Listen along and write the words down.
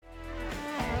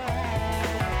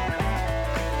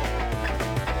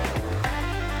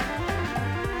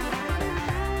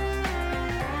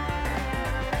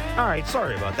All right,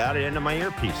 sorry about that. I didn't have my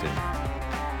earpiece in.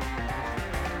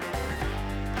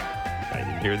 I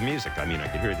didn't hear the music. I mean, I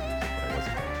could hear the music, but I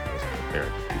wasn't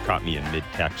prepared. You caught me in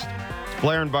mid-text. It's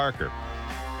Blair and Barker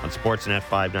on Sportsnet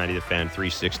 590, The Fan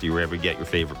 360, wherever you get your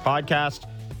favorite podcast.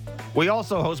 We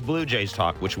also host Blue Jays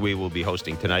Talk, which we will be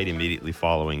hosting tonight immediately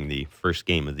following the first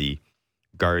game of the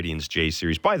Guardians-Jays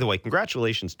series. By the way,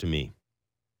 congratulations to me.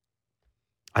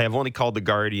 I have only called the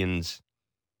Guardians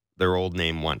their old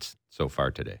name once so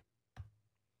far today.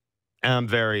 And I'm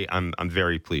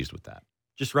very pleased with that.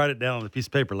 Just write it down on a piece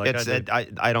of paper like I did.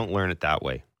 I don't learn it that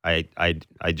way. I can't.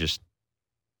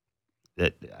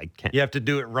 You have to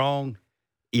do it wrong.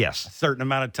 Yes. A certain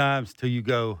amount of times till you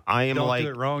go, I am don't like, do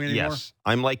it wrong anymore? Yes.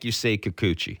 I'm like you say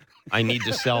Kikuchi. I need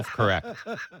to self-correct.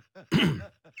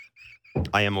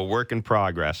 I am a work in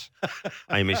progress.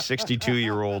 I am a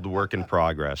 62-year-old work in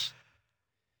progress.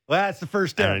 Well, that's the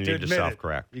first step. And I need to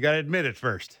self-correct. You got to admit it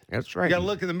first. That's right. You got to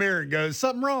look in the mirror and go, is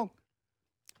something wrong?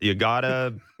 You got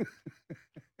to,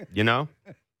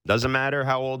 doesn't matter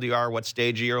how old you are, what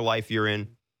stage of your life you're in.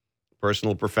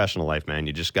 Personal, professional life, man.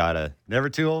 You just got to. Never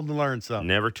too old to learn something.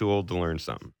 Never too old to learn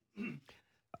something.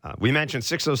 We mentioned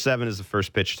 6:07 is the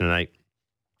first pitch tonight.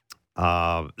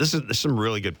 There's some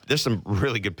really good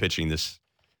pitching this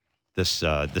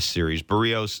series.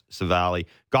 Barrios, Savali,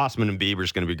 Gossman, and Bieber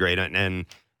is going to be great. And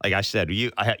like I said,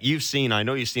 I know you've seen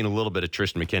a little bit of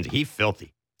Tristan McKenzie. He's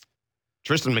filthy.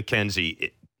 Tristan McKenzie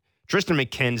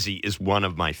is one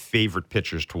of my favorite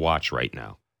pitchers to watch right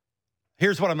now.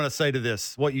 Here's what I'm going to say to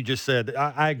this, what you just said.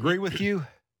 I agree with you,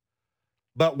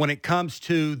 but when it comes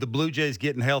to the Blue Jays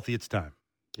getting healthy, it's time.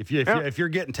 If you're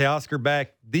getting Teoscar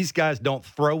back, these guys don't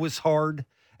throw as hard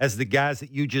as the guys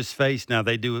that you just faced. Now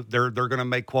they do. They're going to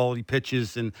make quality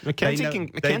pitches, and McKenzie can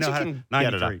get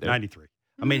it up there. 93.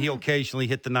 I mean, he'll occasionally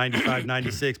hit the 95,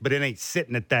 96, but it ain't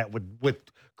sitting at that with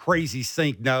crazy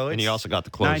sink. No, and he also got the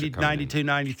closer 90, 92,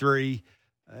 93.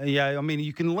 Yeah, I mean,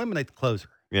 you can eliminate the closer.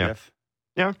 Yeah. Jeff.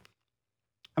 Yeah.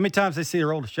 How many times they see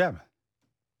Aroldis Chapman?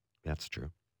 That's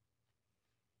true.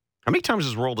 How many times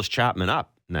has Aroldis Chapman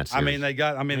up in that series? They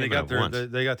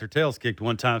got their tails kicked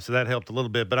one time, so that helped a little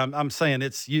bit. But I'm saying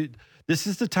it's you. This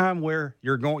is the time where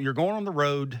you're going on the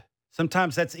road.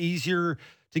 Sometimes that's easier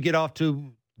to get off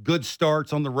to good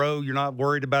starts on the road. You're not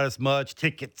worried about as much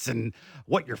tickets and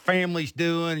what your family's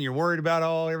doing. You're worried about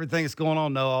everything that's going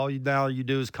on. No, all you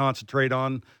do is concentrate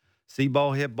on see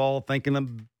ball, hit ball, thinking of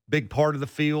big part of the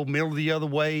field, middle the other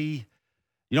way.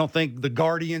 You don't think the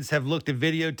Guardians have looked at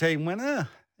videotape and went,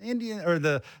 Indian or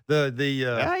the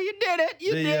you did it.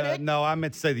 You did it. No, I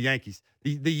meant to say the Yankees.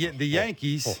 The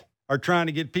Yankees are trying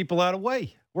to get people out of the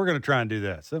way. We're going to try and do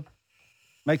that. So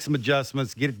make some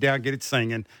adjustments, get it down, get it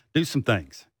singing, do some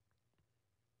things.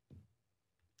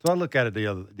 So I look at it the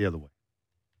other way.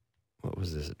 What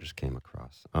was this that just came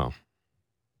across? Oh,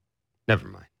 never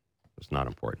mind. It's not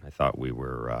important. I thought we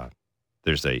were.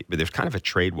 There's kind of a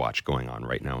trade watch going on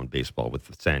right now in baseball with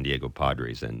the San Diego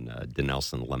Padres and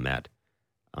Dinelson Lamet.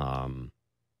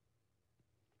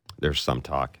 There's some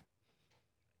talk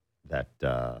that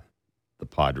the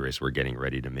Padres were getting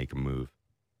ready to make a move.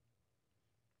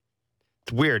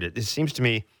 It's weird. It seems to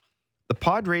me the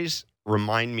Padres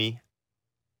remind me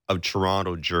of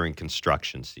Toronto during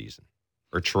construction season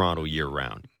or Toronto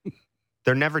year-round.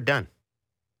 They're never done.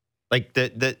 Like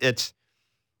it's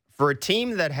for a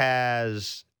team that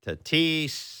has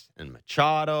Tatis and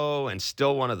Machado and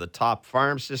still one of the top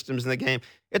farm systems in the game.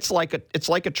 It's like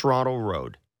a Toronto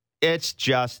road. It's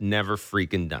just never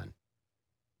freaking done.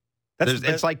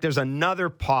 It's like there's another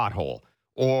pothole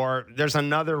or there's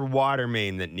another water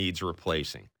main that needs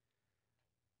replacing.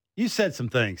 You said some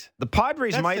things. The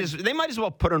Padres might as well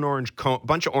put an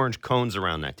bunch of orange cones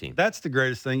around that team. That's the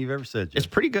greatest thing you've ever said, Jeff. It's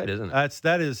pretty good, isn't it?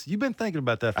 That is. You've been thinking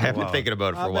about that for a while. I have been thinking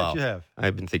about it for a while. I bet you have.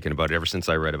 I've been thinking about it ever since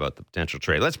I read about the potential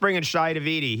trade. Let's bring in Shai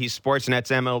Davidi. He's Sportsnet's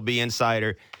MLB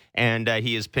insider, and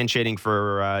he is pinch hitting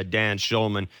for Dan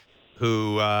Shulman,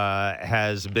 who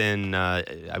has been,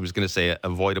 I was going to say,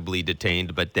 avoidably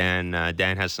detained, but Dan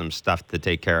has some stuff to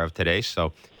take care of today,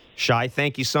 so... Shai,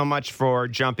 thank you so much for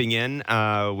jumping in.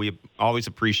 We always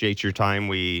appreciate your time.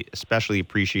 We especially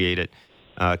appreciate it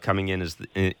coming in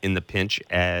in the pinch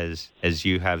as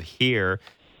you have here.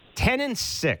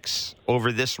 10-6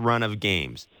 over this run of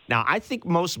games. Now, I think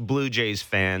most Blue Jays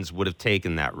fans would have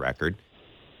taken that record.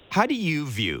 How do you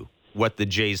view what the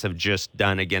Jays have just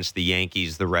done against the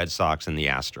Yankees, the Red Sox, and the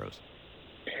Astros?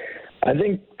 I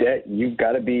think that you've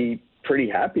got to be pretty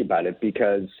happy about it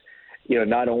because –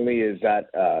 not only is that,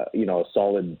 a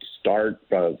solid start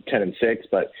of 10-6,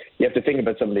 but you have to think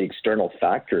about some of the external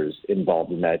factors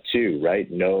involved in that too, right?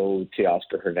 No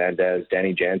Teoscar Hernandez,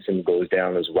 Danny Jansen goes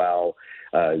down as well.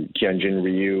 Hyunjin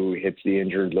Ryu hits the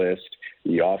injured list.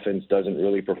 The offense doesn't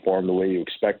really perform the way you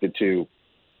expect it to.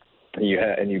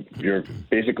 You're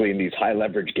basically in these high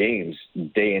leverage games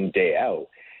day in, day out.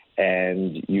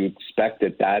 And you expect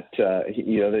that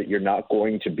you're not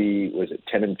going to be,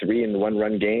 10-3 in the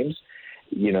one-run games?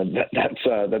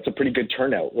 That's a pretty good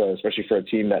turnout, especially for a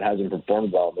team that hasn't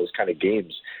performed well in those kind of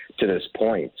games to this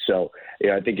point. So,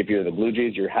 I think if you're the Blue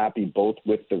Jays, you're happy both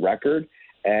with the record,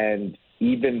 and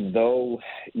even though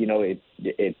it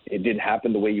didn't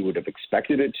happen the way you would have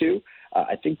expected it to,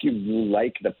 I think you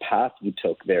like the path you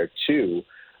took there too,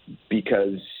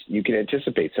 because you can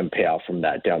anticipate some payoff from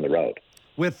that down the road.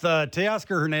 With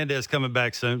Teoscar Hernandez coming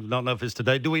back soon, don't know if it's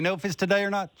today. Do we know if it's today or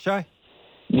not, Shai?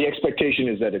 The expectation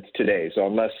is that it's today. So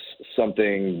unless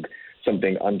something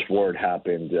untoward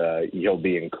happened, he'll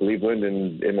be in Cleveland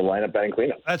and in the lineup batting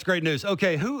cleanup. That's great news.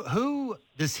 Okay, who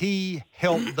does he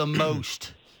help the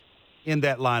most in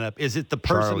that lineup? Is it the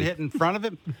person Charlie hitting in front of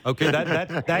him? Okay,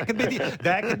 that could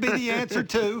be the answer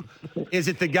too. Is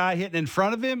it the guy hitting in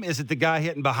front of him? Is it the guy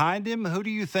hitting behind him? Who do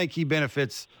you think he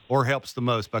benefits or helps the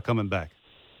most by coming back?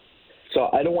 So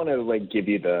I don't want to give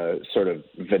you the sort of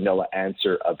vanilla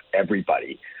answer of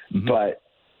everybody, but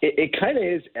it kind of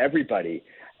is everybody.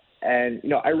 And,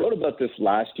 I wrote about this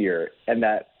last year, and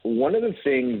that one of the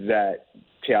things that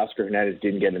Teoscar Hernandez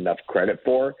didn't get enough credit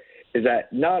for is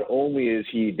that not only is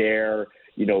he there,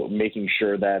 making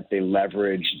sure that they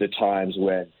leverage the times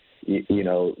when,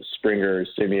 Springer,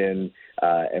 Simeon,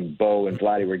 and Bo and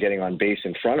Vladdy were getting on base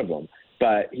in front of him,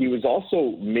 but he was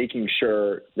also making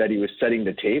sure that he was setting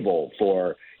the table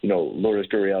for, Lourdes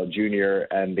Gurriel Jr.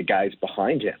 and the guys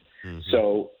behind him. Mm-hmm.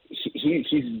 So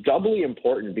he's doubly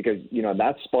important because,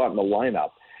 that spot in the lineup,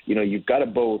 you've got to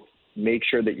both make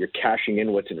sure that you're cashing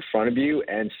in what's in front of you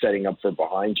and setting up for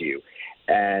behind you.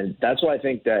 And that's why I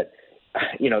think that,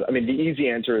 the easy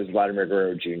answer is Vladimir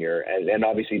Guerrero Jr., and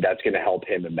obviously that's going to help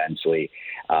him immensely.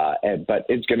 But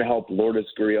it's going to help Lourdes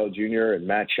Gurriel Jr. and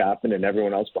Matt Chapman and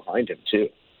everyone else behind him too.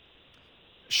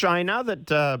 Shai, now that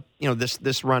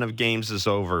this run of games is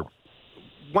over,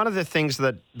 one of the things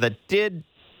that did,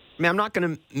 I'm not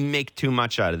going to make too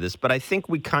much out of this, but I think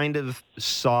we kind of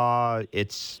saw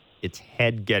its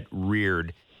head get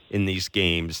reared in these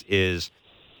games is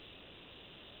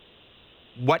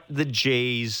what the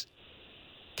Jays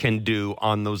can do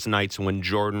on those nights when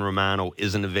Jordan Romano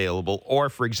isn't available, or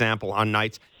for example, on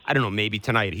nights, I don't know, maybe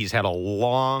tonight he had a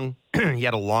long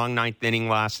ninth inning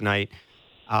last night.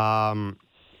 How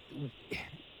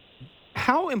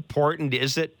important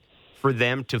is it for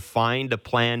them to find a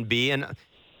plan B? And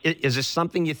is this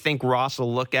something you think Ross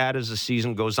will look at as the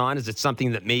season goes on? Is it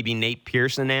something that maybe Nate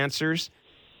Pearson answers?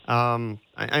 I'm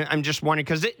just wondering,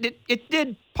 because it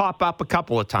did pop up a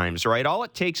couple of times, right? All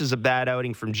it takes is a bad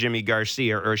outing from Jimmy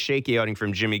Garcia or a shaky outing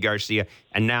from Jimmy Garcia,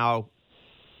 and now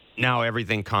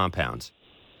everything compounds.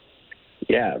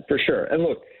 Yeah, for sure. And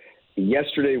look,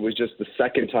 yesterday was just the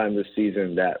second time this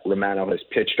season that Romano has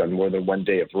pitched on more than 1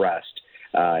 day of rest.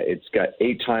 It's got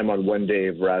 8 times on 1 day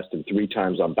of rest and 3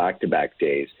 times on back-to-back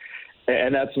days.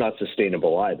 And that's not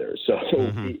sustainable either. So,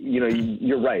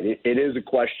 you're right. It is a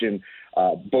question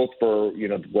both for,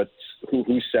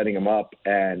 who's setting him up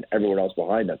and everyone else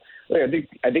behind him. Like,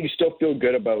 I think you still feel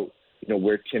good about,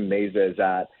 where Tim Meza is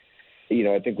at.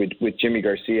 I think with Jimmy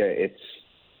Garcia, it's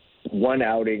one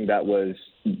outing that was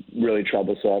really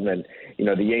troublesome. And,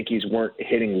 the Yankees weren't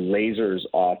hitting lasers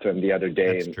off him the other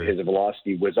day. That's and true. His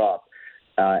velocity was up.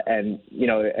 And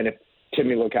if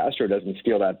Timmy LoCastro doesn't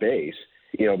steal that base,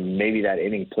 maybe that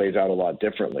inning plays out a lot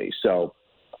differently. So,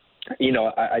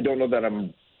 I don't know that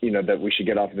that we should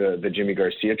get off the Jimmy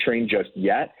Garcia train just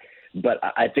yet, but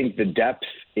I think the depth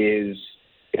is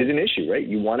an issue, right?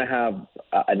 You want to have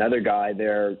another guy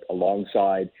there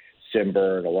alongside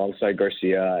Simber, alongside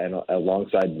Garcia, and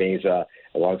alongside Meza,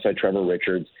 alongside Trevor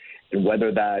Richards, and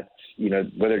whether that's,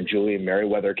 whether Julian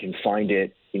Merriweather can find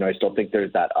it, I still think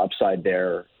there's that upside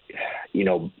there.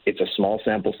 It's a small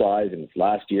sample size and it's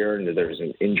last year and there's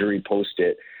an injury post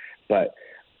it, but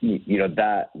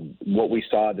that what we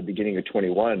saw at the beginning of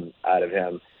 21 out of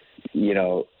him,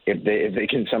 if they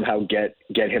can somehow get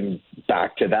him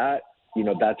back to that,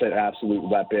 that's an absolute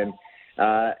weapon.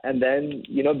 And then,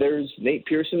 there's Nate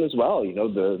Pearson as well.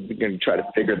 They're going to try to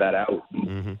figure that out,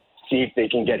 see if they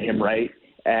can get him right.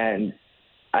 And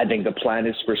I think the plan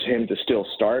is for him to still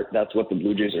start. That's what the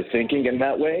Blue Jays are thinking in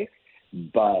that way.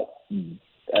 But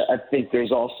I think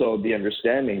there's also the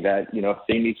understanding that, if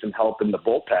they need some help in the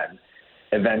bullpen,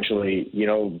 eventually,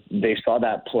 they saw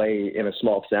that play in a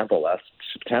small sample last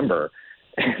September,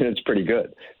 and it's pretty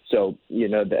good. So,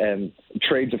 and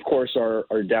trades, of course,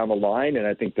 are down the line, and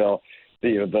I think they'll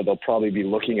they'll probably be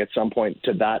looking at some point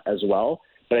to that as well.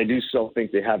 But I do still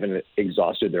think they haven't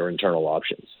exhausted their internal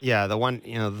options. Yeah, the one,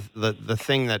 the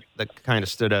thing that kind of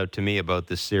stood out to me about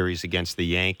this series against the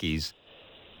Yankees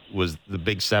was the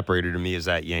big separator to me is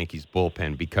that Yankees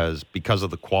bullpen because of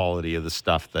the quality of the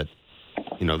stuff that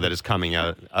that is coming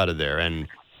out of there. And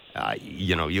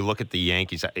you look at the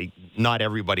Yankees. Not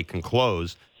everybody can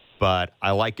close, but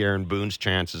I like Aaron Boone's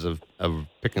chances of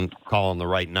calling the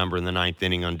right number in the ninth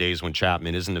inning on days when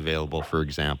Chapman isn't available, for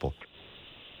example.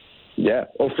 Yeah,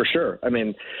 for sure. I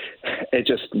mean, it's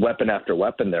just weapon after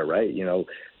weapon there, right?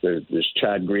 There's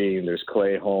Chad Green, there's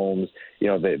Clay Holmes.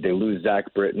 They lose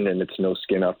Zach Britton, and it's no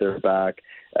skin off their back.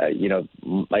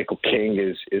 Michael King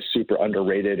is super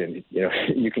underrated, and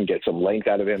you can get some length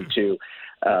out of him too.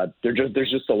 There's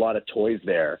just a lot of toys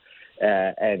there,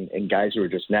 and guys who are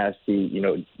just nasty.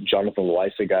 Jonathan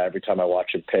Loaisaga, every time I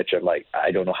watch him pitch, I'm like,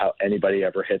 I don't know how anybody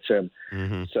ever hits him.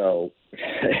 Mm-hmm. So,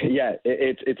 yeah,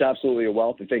 it's absolutely a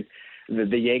wealth. I think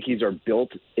the Yankees are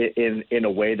built in a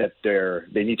way that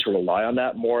they need to rely on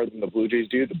that more than the Blue Jays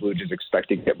do. The Blue Jays expect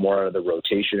to get more out of the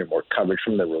rotation and more coverage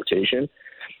from the rotation.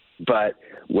 But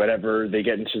whenever they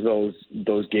get into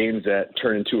those games that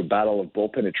turn into a battle of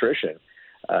bullpen attrition,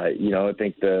 I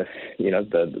think the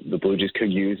Blue Jays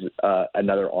could use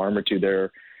another arm or two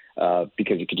there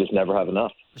because you could just never have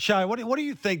enough. Shai, what do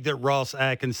you think that Ross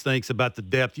Atkins thinks about the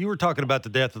depth? You were talking about the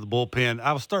depth of the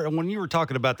bullpen. When you were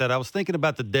talking about that, I was thinking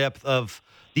about the depth of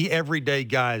the everyday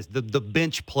guys, the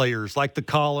bench players, like the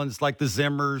Collins, like the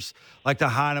Zimmers, like the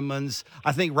Heinemans.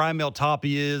 I think Raimel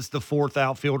Tapia is the fourth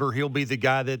outfielder. He'll be the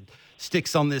guy that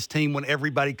sticks on this team when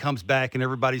everybody comes back and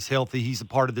everybody's healthy. He's a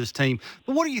part of this team.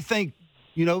 But what do you think?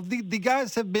 The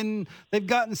guys they've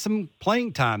gotten some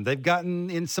playing time. They've gotten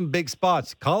in some big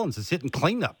spots. Collins is hitting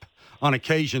cleanup on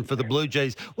occasion for the Blue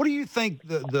Jays. What do you think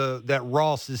that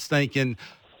Ross is thinking?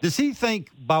 Does he think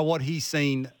by what he's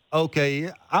seen, okay,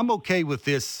 I'm okay with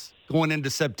this going into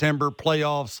September,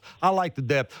 playoffs, I like the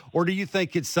depth? Or do you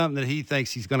think it's something that he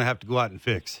thinks he's going to have to go out and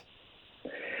fix?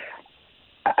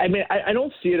 I mean, I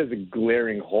don't see it as a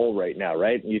glaring hole right now,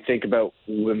 right? You think about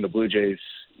when the Blue Jays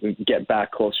get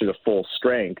back closer to full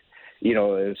strength,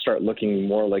 and start looking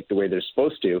more like the way they're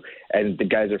supposed to, and the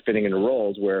guys are fitting into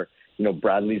roles where,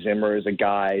 Bradley Zimmer is a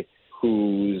guy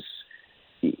who's,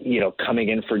 coming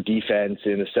in for defense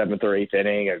in the seventh or eighth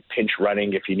inning, or pinch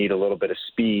running if you need a little bit of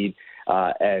speed,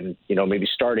 and, maybe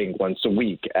starting once a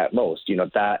week at most.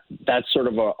 That's sort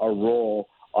of a role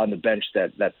on the bench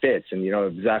that fits. And,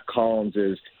 if Zach Collins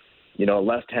is, a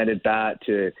left-handed bat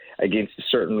against a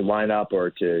certain lineup, or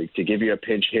to give you a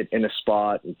pinch hit in a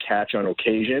spot and catch on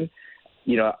occasion,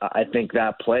 I think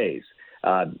that plays.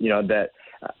 That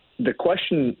the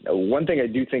question, one thing I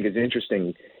do think is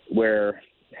interesting, where,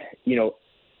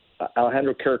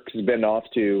 Alejandro Kirk has been off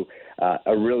to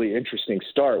a really interesting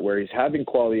start, where he's having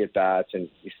quality at bats and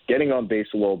he's getting on base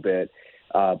a little bit.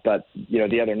 But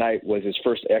the other night was his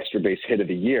first extra base hit of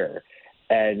the year,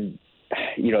 and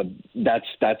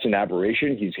that's an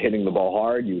aberration. He's hitting the ball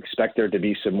hard. You expect there to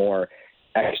be some more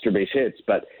extra base hits,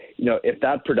 but if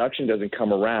that production doesn't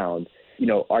come around,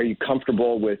 are you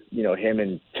comfortable with him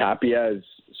and Tapia as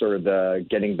sort of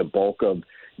getting the bulk of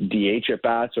DH at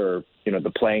bats, or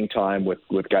the playing time with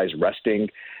guys resting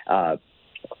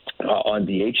on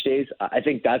DH days? I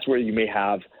think that's where you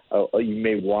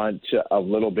may want a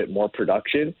little bit more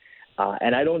production,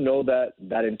 and I don't know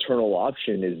that internal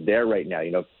option is there right now.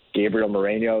 Gabriel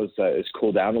Moreno is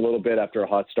cooled down a little bit after a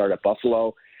hot start at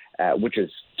Buffalo, which is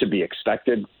to be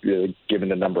expected given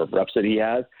the number of reps that he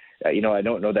has. I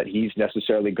don't know that he's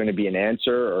necessarily going to be an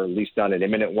answer, or at least not an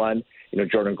imminent one.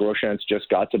 Jordan Groshans just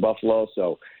got to Buffalo,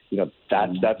 so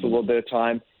that's a little bit of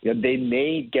time. They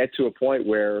may get to a point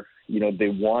where they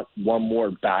want one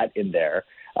more bat in there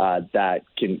that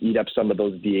can eat up some of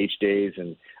those DH days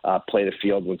and play the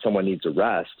field when someone needs a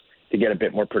rest, to get a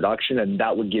bit more production, and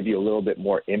that would give you a little bit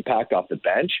more impact off the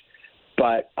bench.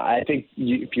 But I think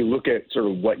if you look at sort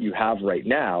of what you have right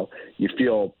now, you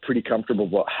feel pretty comfortable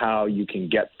about how you can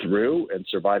get through and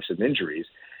survive some injuries.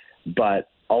 But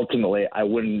ultimately, I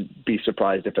wouldn't be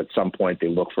surprised if at some point they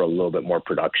look for a little bit more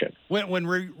production. When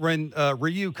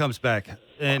Ryu comes back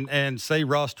and say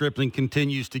Ross Stripling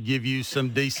continues to give you some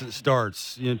decent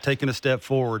starts, taking a step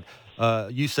forward,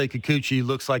 Yusei Kikuchi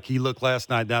looks like he looked last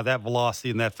night. Now, that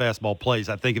velocity and that fastball plays.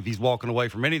 I think if he's walking away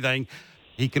from anything,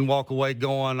 he can walk away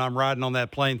going, I'm riding on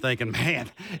that plane thinking, man,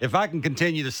 if I can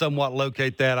continue to somewhat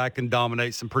locate that, I can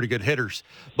dominate some pretty good hitters.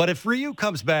 But if Ryu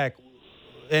comes back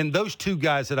and those two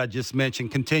guys that I just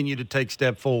mentioned continue to take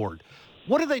step forward,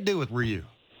 what do they do with Ryu?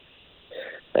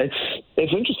 It's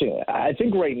interesting. I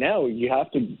think right now you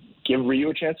have to give Ryu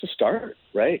a chance to start,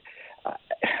 right?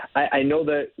 I know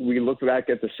that we look back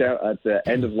at the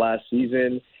end of last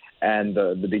season and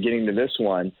the beginning of this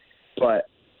one, but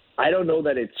I don't know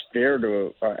that it's fair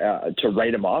to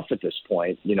write him off at this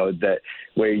point. That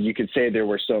where you could say there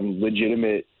were some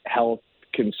legitimate health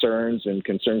concerns and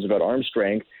concerns about arm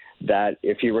strength, that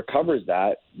if he recovers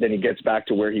that, then he gets back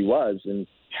to where he was. And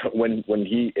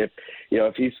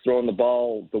if he's throwing the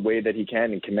ball the way that he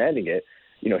can and commanding it,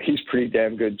 he's pretty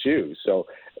damn good too. So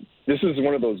this is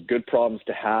one of those good problems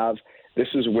to have. This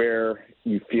is where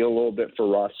you feel a little bit for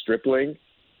Ross Stripling,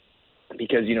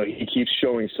 because, he keeps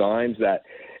showing signs that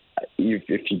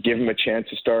if you give him a chance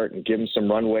to start and give him some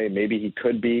runway, maybe he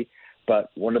could be. But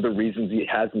one of the reasons he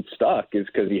hasn't stuck is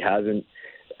because he hasn't,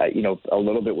 a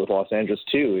little bit with Los Angeles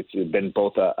too. It's been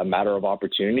both a matter of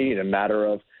opportunity and a matter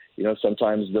of,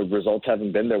 sometimes the results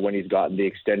haven't been there when he's gotten the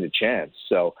extended chance.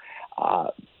 So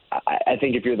I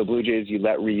think if you're the Blue Jays, you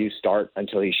let Ryu start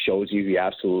until he shows you he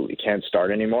absolutely can't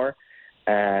start anymore.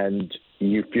 And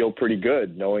you feel pretty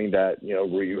good knowing that,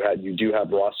 you do have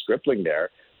Ross Stripling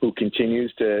there, who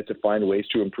continues to find ways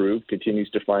to improve, continues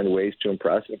to find ways to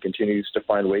impress, and continues to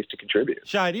find ways to contribute.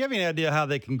 Shai, do you have any idea how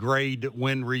they can grade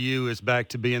when Ryu is back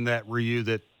to being that Ryu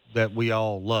that we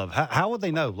all love? How would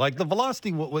they know? Like the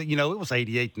velocity, it was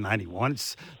 88 to 91.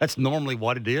 That's normally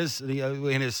what it is.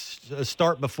 In his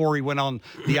start before he went on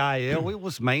the IL, it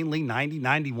was mainly 90,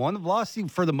 91. The velocity,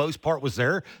 for the most part, was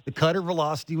there. The cutter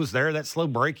velocity was there. That slow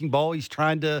breaking ball, he's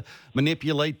trying to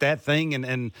manipulate that thing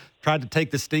and tried to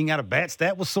take the sting out of bats.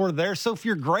 That was sort of there. So if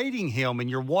you're grading him and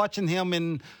you're watching him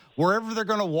in wherever they're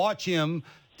going to watch him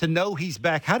to know he's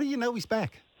back, how do you know he's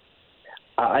back?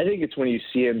 I think it's when you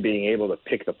see him being able to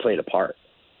pick the plate apart,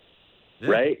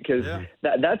 right? Because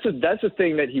that's a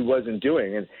thing that he wasn't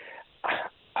doing. And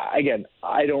again,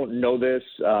 I don't know this.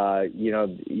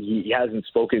 He hasn't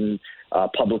spoken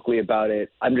publicly about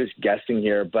it. I'm just guessing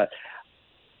here. But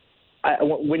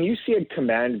when you see a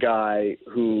command guy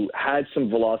who had some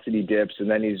velocity dips and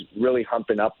then he's really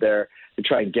humping up there to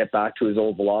try and get back to his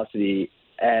old velocity,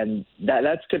 and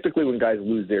that's typically when guys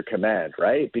lose their command,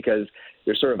 right? Because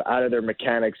they're sort of out of their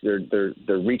mechanics. They're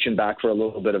reaching back for a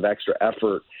little bit of extra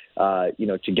effort,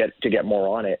 to get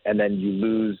more on it, and then you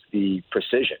lose the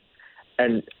precision.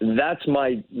 And that's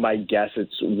my guess.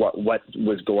 It's what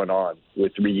was going on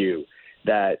with Ryu,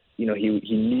 that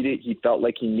he felt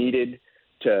like he needed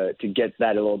to get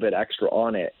that a little bit extra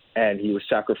on it, and he was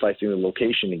sacrificing the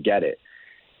location to get it.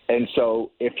 And so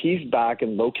if he's back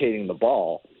and locating the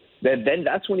ball, then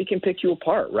that's when he can pick you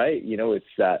apart, right? It's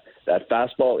that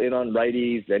fastball in on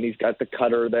righties. Then he's got the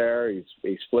cutter there.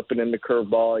 He's flipping in the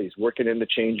curveball. He's working in the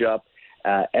changeup.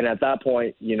 And at that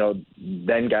point,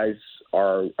 then guys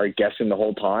are guessing the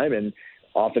whole time, and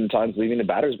oftentimes leaving the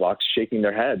batter's box shaking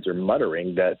their heads or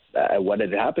muttering that what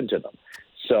had happened to them.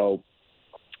 So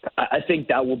I think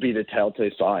that will be the telltale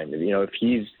sign.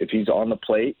 If he's on the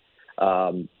plate,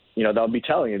 that'll be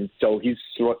telling. And so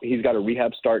he's got a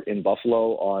rehab start in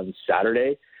Buffalo on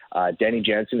Saturday. Danny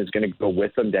Jansen is going to go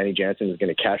with him. Danny Jansen is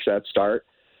going to catch that start.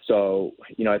 So,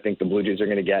 I think the Blue Jays are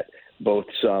going to get both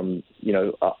some,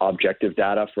 objective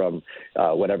data from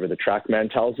whatever the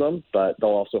TrackMan tells them, but they'll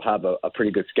also have a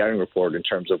pretty good scouting report in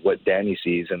terms of what Danny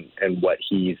sees and what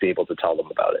he's able to tell them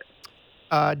about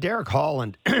it. Derek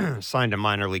Holland signed a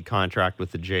minor league contract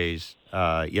with the Jays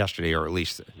yesterday, or at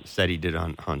least said he did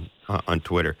on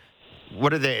Twitter.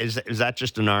 What are they? Is that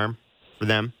just an arm for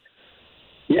them?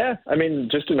 Yeah,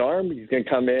 just an arm. He's going to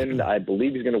come in. I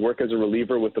believe he's going to work as a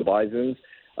reliever with the Bisons,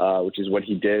 which is what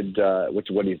he did, which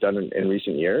is what he's done in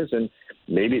recent years, and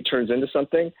maybe it turns into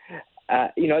something. I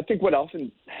think what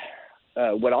often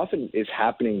is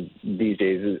happening these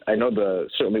days is, I know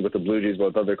certainly with the Blue Jays, but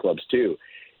with other clubs too,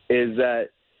 is that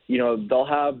they'll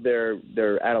have their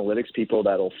analytics people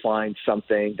that'll find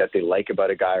something that they like about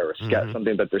a guy, or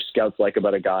something that their scouts like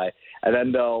about a guy, and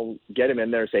then they'll get him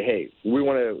in there and say, hey,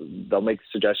 they'll make the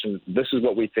suggestion, this is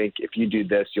what we think, if you do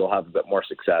this, you'll have a bit more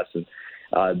success. And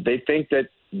they think that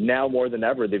now more than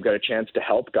ever, they've got a chance to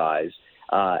help guys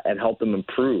and help them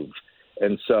improve.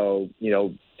 And so,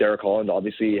 Derek Holland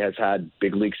obviously has had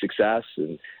big league success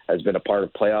and has been a part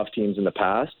of playoff teams in the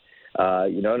past.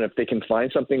 And if they can find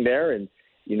something there and,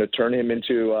 turn him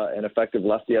into an effective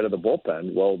lefty out of the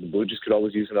bullpen, well, the Blue Jays could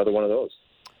always use another one of those.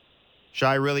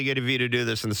 Shai, really good of you to do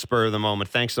this in the spur of the moment.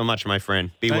 Thanks so much, my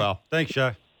friend. Be well. Thanks,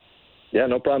 Shai. Yeah,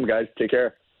 no problem, guys. Take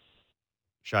care.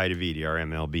 Shai Davidi, our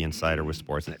MLB insider with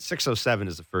Sportsnet. 6:07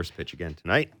 is the first pitch again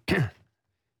tonight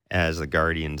as the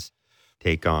Guardians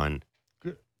take on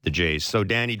the Jays. So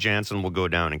Danny Jansen will go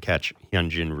down and catch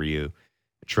Hyunjin Ryu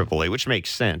at AAA, which makes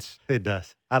sense. It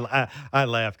does. I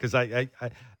laugh because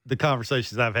the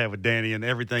conversations I've had with Danny and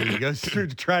everything he goes through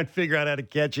to try and figure out how to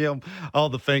catch him, all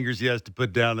the fingers he has to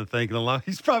put down and thinking along.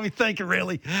 He's probably thinking,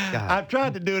 really, I've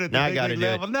tried to do it at the big league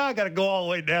level. Now I got to go all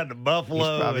the way down to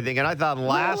Buffalo. He's probably thinking, I thought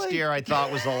last year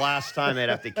was the last time they'd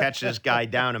have to catch this guy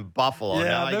down in Buffalo. Yeah,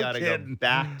 now I got to go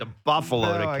back to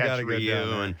Buffalo to catch for you.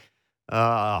 And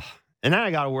then I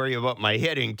got to worry about my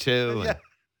hitting, too. Yeah.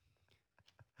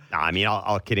 No, I mean,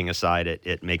 all kidding aside,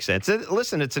 it makes sense.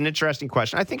 Listen, it's an interesting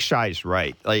question. I think Shai's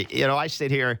right. Like, I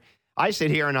sit here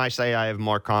and I say I have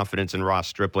more confidence in Ross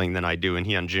Stripling than I do in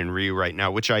Hyunjin Ryu right now,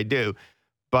 which I do.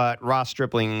 But Ross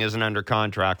Stripling isn't under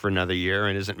contract for another year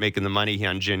and isn't making the money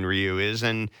Hyunjin Ryu is.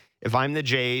 And if I'm the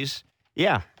Jays,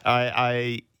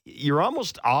 you're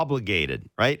almost obligated,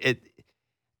 right?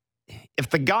 If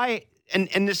the guy, and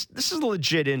this is a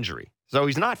legit injury. So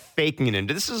he's not faking it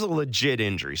into. This is a legit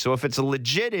injury. So if it's a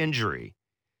legit injury,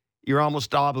 you're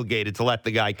almost obligated to let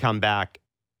the guy come back.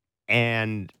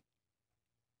 And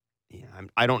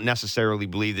I don't necessarily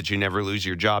believe that you never lose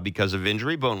your job because of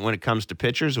injury, but when it comes to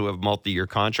pitchers who have multi-year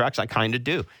contracts, I kind of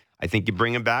do. I think you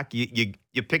bring him back, you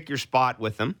pick your spot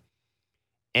with him,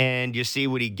 and you see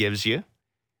what he gives you,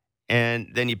 and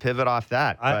then you pivot off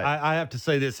that. I have to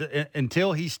say this,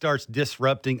 until he starts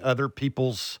disrupting other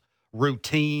people's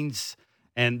routines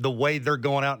and the way they're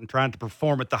going out and trying to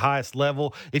perform at the highest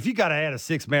level. If you got to add a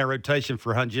 6-man rotation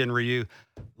for Hyunjin Ryu,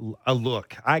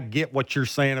 look, I get what you're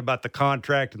saying about the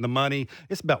contract and the money.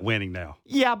 It's about winning now.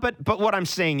 Yeah, but what I'm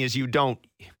saying is you don't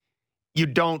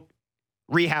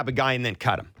rehab a guy and then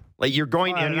cut him. Like you're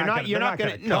going, and you're not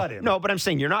going to cut him. No, but I'm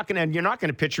saying you're not going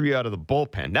to pitch Ryu out of the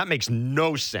bullpen. That makes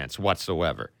no sense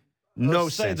whatsoever. No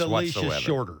sense whatsoever. Leash is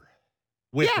shorter.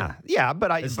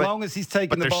 But as long as he's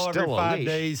taking the ball every 5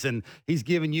 days and he's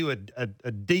giving you a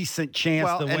decent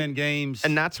chance to win games,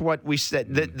 and that's what we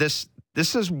said. This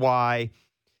is why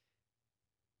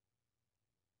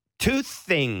two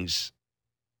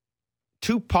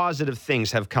positive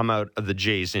things have come out of the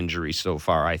Jays' injury so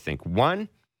far. I think one,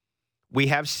 we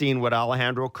have seen what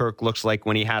Alejandro Kirk looks like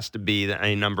when he has to be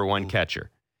a number one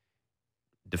catcher,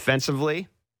 defensively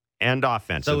and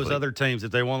offensively. So as other teams,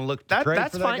 if they want to look to trade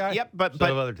that's for that fine. guy, yep, but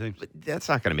other teams. That's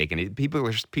not going to make any. People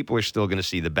are still going to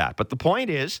see the bat. But the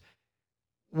point is,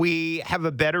 we have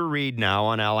a better read now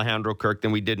on Alejandro Kirk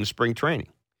than we did in spring training.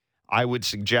 I would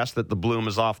suggest that the bloom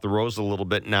is off the rose a little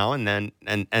bit now, and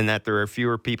that there are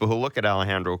fewer people who look at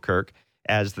Alejandro Kirk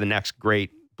as the next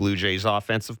great Blue Jays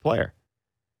offensive player.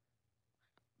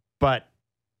 But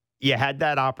you had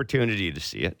that opportunity to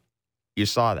see it. You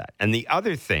saw that. And the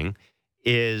other thing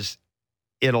is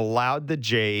it allowed the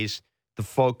Jays to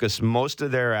focus most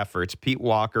of their efforts, Pete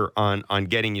Walker, on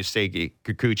getting Yusei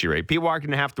Kikuchi right. Pete Walker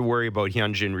didn't have to worry about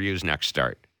Hyunjin Ryu's next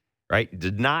start, right?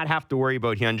 Did not have to worry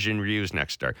about Hyunjin Ryu's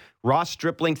next start. Ross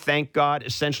Stripling, thank God,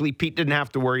 essentially Pete didn't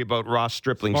have to worry about Ross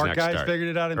Stripling's next start. Smart guys figured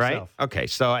it out himself. Right? Okay,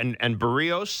 so and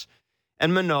Barrios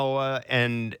and Manoah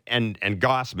and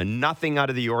Gausman, nothing out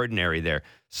of the ordinary there.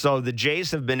 So the Jays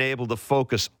have been able to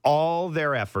focus all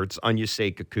their efforts on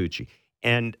Yusei Kikuchi.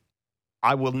 And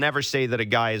I will never say that a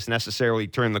guy has necessarily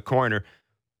turned the corner,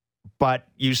 but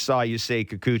you saw Yusei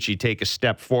Kikuchi take a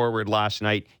step forward last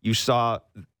night. You saw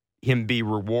him be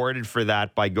rewarded for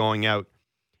that by going out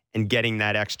and getting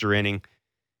that extra inning.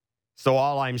 So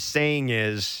all I'm saying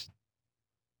is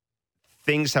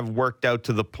things have worked out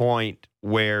to the point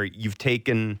where you've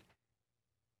taken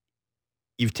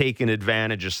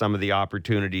advantage of some of the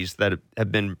opportunities that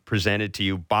have been presented to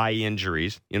you by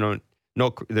injuries.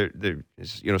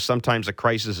 Sometimes a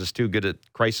crisis is too good a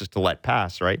crisis to let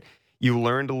pass, right? You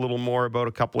learned a little more about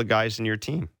a couple of guys in your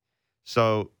team.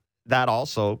 So that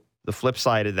also, the flip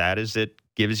side of that is it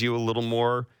gives you a little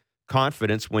more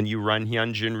confidence when you run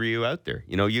Hyunjin Ryu out there.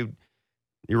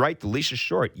 You're right, the leash is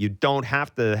short. You don't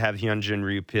have to have Hyunjin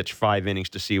Ryu pitch 5 innings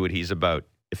to see what he's about.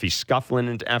 If he's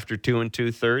scuffling after 2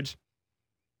 2/3,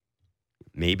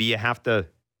 maybe you have to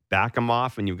back him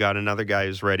off, and you've got another guy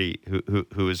who's ready,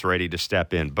 who is ready to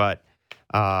step in. But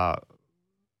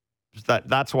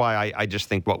that's why I just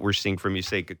think what we're seeing from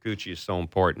Yusei Kikuchi is so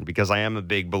important, because I am a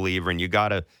big believer, and you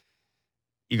gotta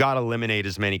eliminate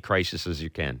as many crises as you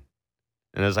can.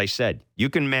 And as I said, you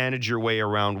can manage your way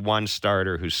around one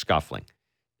starter who's scuffling.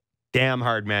 Damn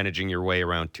hard managing your way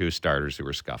around 2 starters who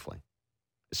are scuffling,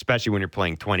 especially when you're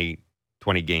playing 20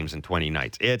 games in 20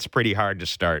 nights. It's pretty hard to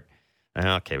start.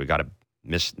 Okay, we got to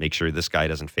make sure this guy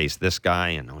doesn't face this guy,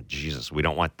 and oh Jesus, we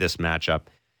don't want this matchup.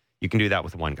 You can do that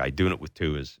with one guy. Doing it with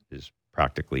 2 is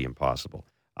practically impossible.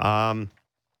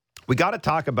 We got to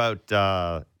talk about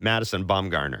Madison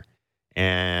Bumgarner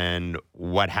and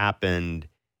what happened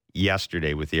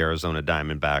yesterday with the Arizona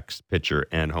Diamondbacks pitcher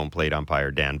and home plate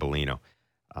umpire Dan Bellino.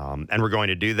 And we're going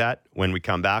to do that when we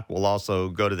come back. We'll also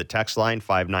go to the text line,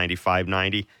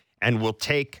 590-590, and we'll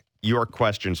take your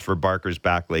questions for Barker's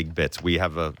Back Leg Bits. We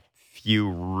have a few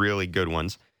really good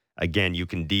ones. Again, you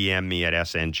can DM me at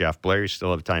SN Jeff Blair. You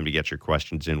still have time to get your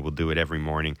questions in. We'll do it every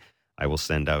morning. I will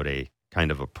send out a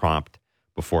kind of a prompt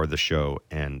before the show,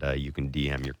 and you can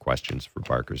DM your questions for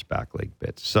Barker's Back Leg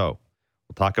Bits. So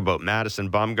we'll talk about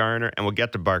Madison Bumgarner, and we'll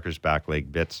get to Barker's Back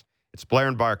Leg Bits. It's Blair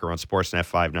and Barker on Sportsnet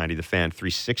 590, The Fan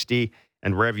 360,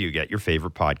 and wherever you get your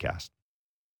favorite podcast.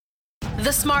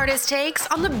 The smartest takes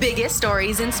on the biggest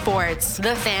stories in sports.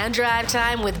 The Fan Drive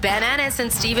Time with Ben Ennis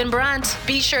and Stephen Brunt.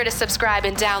 Be sure to subscribe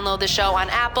and download the show on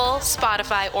Apple,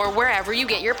 Spotify, or wherever you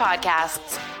get your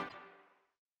podcasts.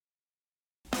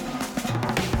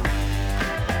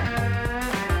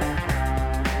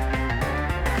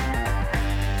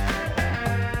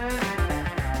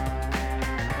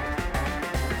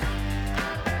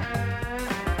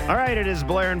 All right, it is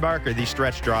Blair and Barker, the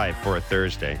stretch drive for a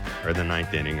Thursday, or the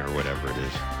ninth inning, or whatever it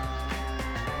is.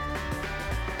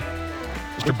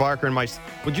 Mr. Barker and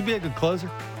Would you be a good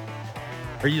closer?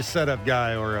 Are you a setup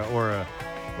guy, or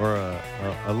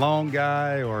a long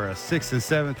guy, or a sixth and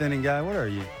seventh inning guy? What are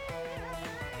you?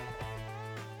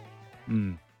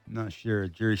 Not sure.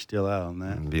 Jury's still out on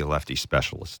that. Be a lefty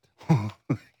specialist. How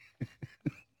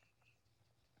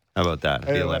about that?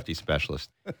 I'd be a lefty specialist.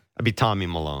 I'd be Tommy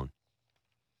Malone.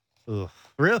 Ugh,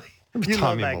 really?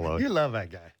 Tommy Malone. You love that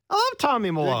guy. I love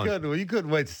Tommy Malone. You couldn't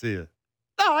wait to see it.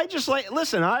 No, I just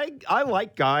listen, I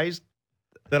like guys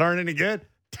that aren't any good.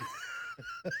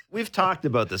 We've talked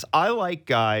about this. I like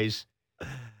guys.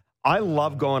 I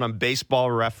love going on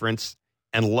Baseball Reference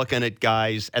and looking at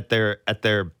guys at their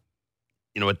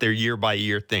year by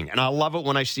year thing. And I love it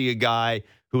when I see a guy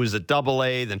who is a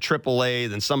AA, then AAA,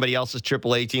 then somebody else's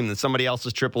AAA team, then somebody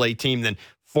else's AAA team, then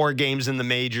 4 games in the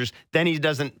majors. Then he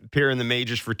doesn't appear in the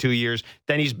majors for 2 years.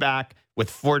 Then he's back with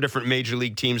 4 different major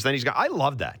league teams. Then I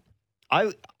love that.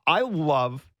 I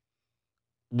love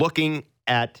looking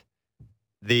at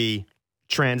the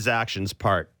transactions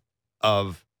part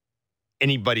of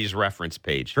anybody's reference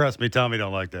page. Trust me, Tommy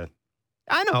don't like that.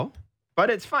 I know, but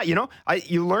it's fine.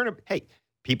 You learn. Hey,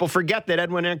 people forget that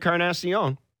Edwin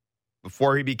Encarnacion,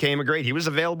 before he became a great, he was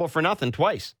available for nothing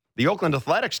twice. The Oakland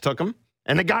Athletics took him.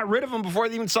 And they got rid of him before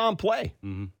they even saw him play.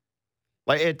 Mm-hmm.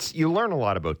 You learn a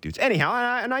lot about dudes. Anyhow,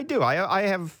 and I do. I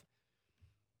have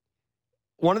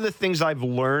one of the things I've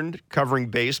learned covering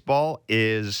baseball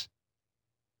is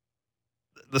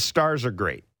the stars are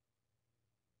great.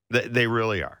 They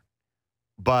really are.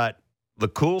 But the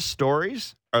cool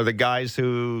stories are the guys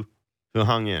who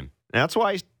hung in. And that's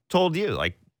why I told you,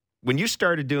 when you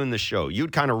started doing the show,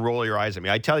 you'd kind of roll your eyes at me.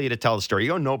 I tell you to tell the story.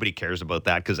 You go, nobody cares about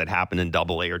that because it happened in AA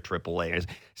or AAA. I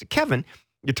said, Kevin,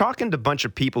 you're talking to a bunch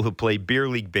of people who play beer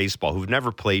league baseball, who've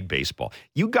never played baseball.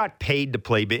 You got paid to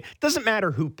play baseball. Doesn't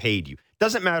matter who paid you.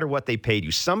 Doesn't matter what they paid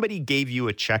you. Somebody gave you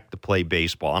a check to play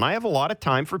baseball. And I have a lot of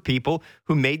time for people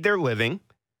who made their living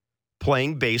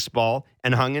playing baseball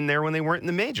and hung in there when they weren't in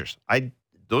the majors.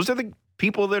 Those are the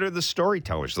people that are the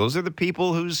storytellers. Those are the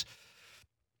people who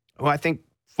I think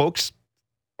folks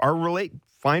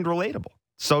find relatable.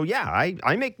 So yeah,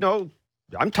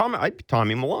 I'm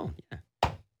Tommy Malone. Yeah.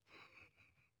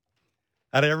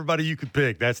 Out of everybody you could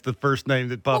pick, that's the first name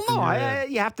that popped in your head.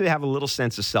 You have to have a little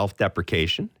sense of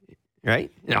self-deprecation,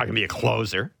 right? You're not going to be a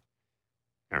closer.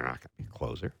 You're not going to be a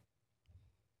closer.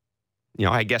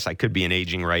 I guess I could be an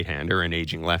aging right-hander or an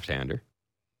aging left-hander.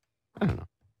 I don't know.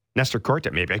 Nestor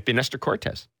Cortez. Maybe I could be Nestor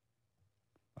Cortez.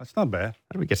 That's not bad.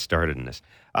 How do we get started in this?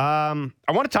 I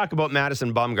want to talk about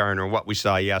Madison Bumgarner and what we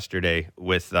saw yesterday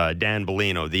with Dan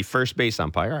Bellino, the first base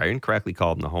umpire. I incorrectly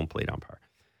called him the home plate umpire.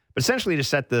 But essentially to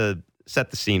set the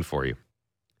scene for you.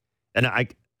 And I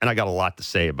got a lot to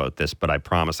say about this, but I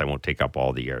promise I won't take up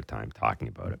all the airtime talking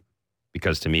about it.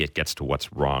 Because to me, it gets to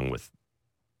what's wrong with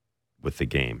the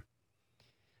game.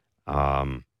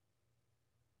 So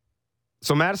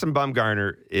Madison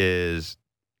Bumgarner is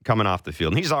coming off the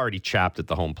field, and he's already chapped at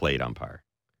the home plate umpire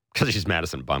because he's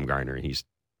Madison Bumgarner, and he's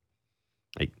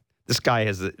like, this guy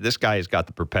has got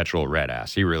the perpetual red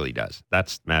ass. He really does.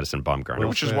 That's Madison Bumgarner,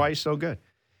 which is why he's so good.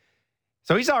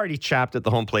 So he's already chapped at the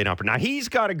home plate umpire. Now he's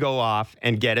got to go off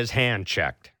and get his hand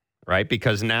checked, right?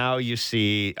 Because now you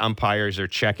see umpires are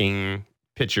checking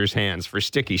pitchers' hands for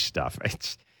sticky stuff.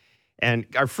 And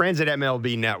our friends at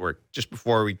MLB Network, just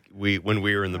before when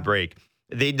we were in the break,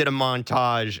 they did a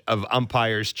montage of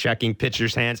umpires checking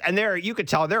pitchers' hands. And you could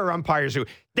tell there are umpires who,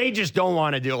 they just don't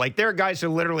want to do it. Like, there are guys who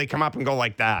literally come up and go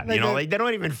like that. They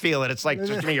don't even feel it. It's like,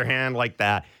 just give me your hand like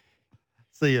that.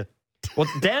 See ya. Well,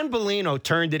 Dan Bellino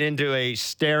turned it into a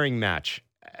staring match.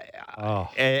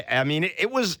 I mean,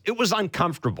 it was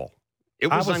uncomfortable. It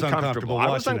was uncomfortable. I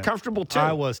was uncomfortable too.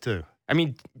 I was too. I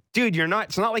mean, dude,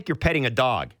 it's not like you're petting a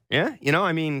dog. Yeah?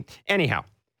 I mean, anyhow.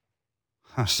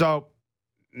 So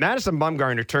Madison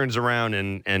Bumgarner turns around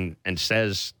and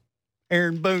says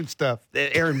Aaron Boone stuff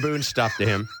to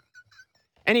him.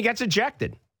 And he gets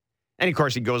ejected. And of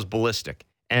course he goes ballistic.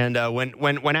 And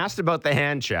when asked about the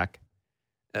hand check,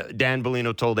 Dan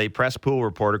Bellino told a press pool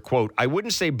reporter, quote, "I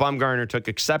wouldn't say Bumgarner took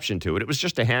exception to it. It was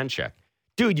just a hand check.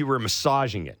 Dude, you were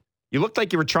massaging it. You looked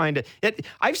like you were trying to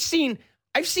I've seen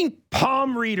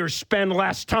palm readers spend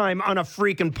less time on a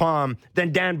freaking palm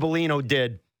than Dan Bellino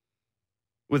did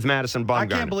with Madison Bumgarner. I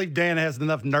can't believe Dan has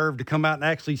enough nerve to come out and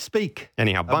actually speak.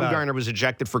 Anyhow, Bumgarner was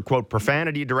ejected for, quote,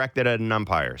 profanity directed at an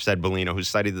umpire, said Bellino, who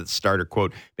cited that the starter,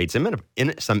 quote, made some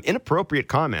inappropriate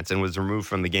comments and was removed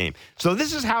from the game. So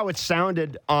this is how it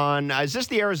sounded on, is this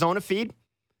the Arizona feed?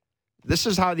 This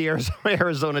is how the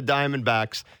Arizona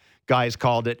Diamondbacks guys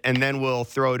called it. And then we'll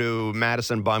throw to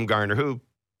Madison Bumgarner, who,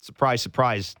 surprise,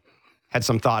 surprise, had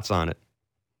some thoughts on it.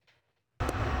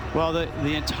 Well,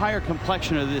 the entire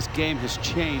complexion of this game has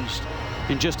changed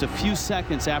in just a few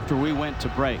seconds after we went to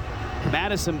break.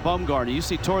 Madison Bumgarner, you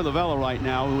see Torey Lovullo right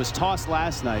now, who was tossed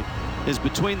last night, is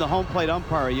between the home plate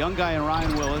umpire, a young guy in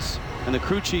Ryan Willis, and the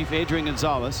crew chief, Adrian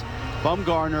Gonzalez.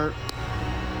 Bumgarner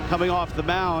coming off the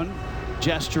mound,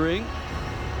 gesturing,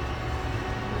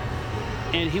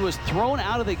 and he was thrown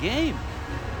out of the game.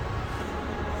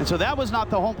 And so that was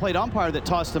not the home plate umpire that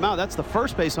tossed him out. That's the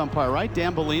first base umpire, right?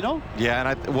 Dan Bellino? Yeah, and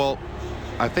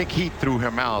I think he threw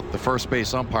him out. The first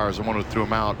base umpire is the one who threw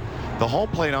him out. The home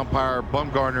plate umpire,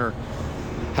 Bumgarner,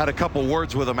 had a couple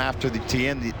words with him after to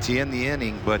end the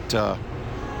inning, but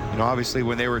obviously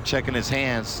when they were checking his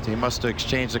hands, he must have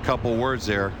exchanged a couple words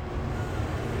there.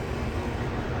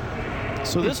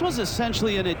 So this was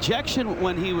essentially an ejection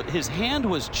when his hand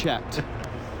was checked.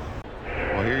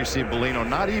 Well, here you see Bellino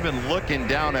not even looking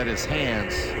down at his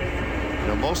hands.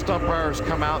 Most umpires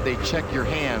come out, they check your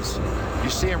hands. You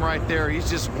see him right there. He's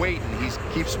just waiting. He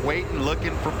keeps waiting,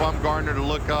 looking for Bumgarner to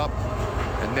look up.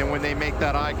 And then when they make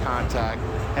that eye contact.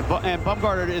 And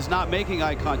Bumgarner is not making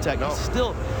eye contact. No. He's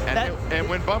still. And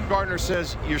when Bumgarner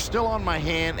says, "You're still on my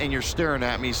hand and you're staring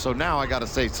at me, so now I got to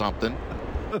say something."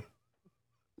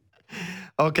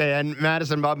 Okay, and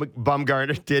Madison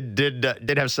Bumgarner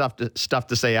did have stuff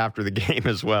to say after the game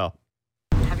as well.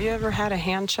 Have you ever had a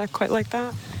hand check quite like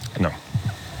that? No,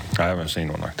 I haven't seen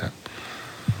one like that.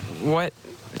 What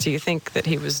do you think that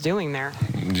he was doing there?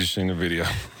 You seen the video?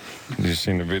 You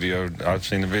seen the video? I've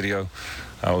seen the video.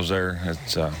 I was there.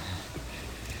 It's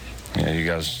you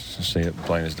guys see it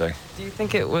plain as day. Do you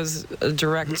think it was a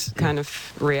direct kind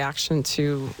of reaction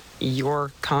to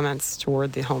your comments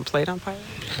toward the home plate umpire?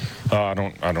 I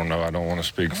don't know. I don't want to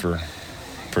speak for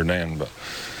Dan, but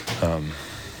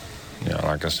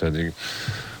like I said, you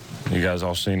guys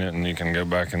all seen it, and you can go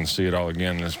back and see it all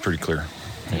again. And it's pretty clear.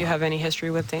 Do you have any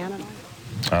history with Dan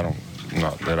at all?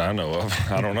 Not that I know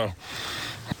of. I don't know.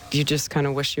 Do you just kind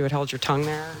of wish you had held your tongue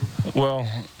there? Well,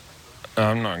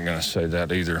 I'm not going to say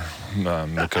that either,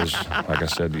 because, like I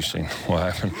said, you've seen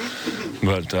what happened.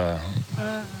 But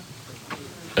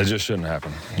it just shouldn't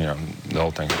happen. The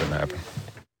whole thing shouldn't happen.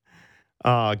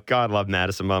 Oh, God love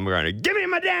Madison Bumgarner. Give me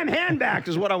my damn hand back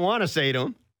is what I want to say to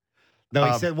him. No,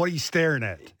 he said, "What are you staring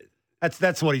at?"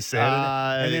 That's what he said.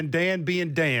 And then Dan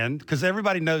being Dan, because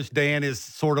everybody knows Dan is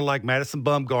sort of like Madison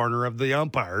Bumgarner of the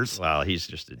umpires. Well, he's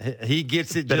just he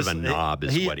gets it bit of a knob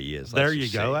is what he is. There you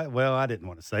go. I didn't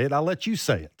want to say it. I'll let you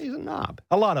say it. He's a knob.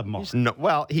 A lot of them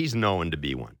are. He's known to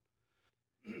be one.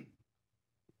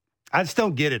 I just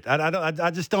don't get it.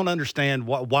 I just don't understand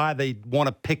why they want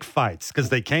to pick fights, because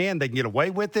they can get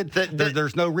away with it.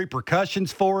 There's no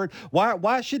repercussions for it.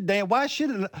 Why should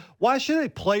a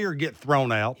player get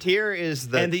thrown out? Here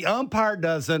is and the umpire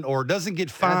doesn't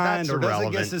get fined or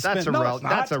doesn't get suspended.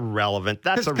 That's irrelevant.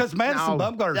 Because Madison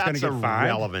Bumgarner is going to get fined.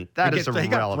 Irrelevant. That is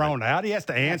irrelevant. He got thrown out. He has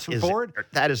to answer for it.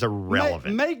 That is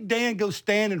irrelevant. Make Dan go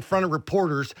stand in front of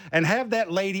reporters and have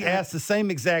that lady ask the same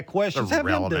exact questions. Have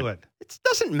him do it. It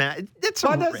doesn't matter.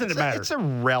 Why doesn't it matter? It's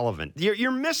irrelevant.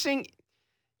 You're missing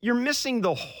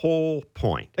the whole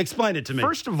point. Explain it to me.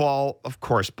 First of all, of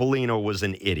course, Bellino was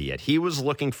an idiot. He was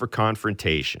looking for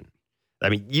confrontation. I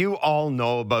mean, you all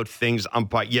know about things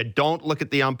umpire. You don't look at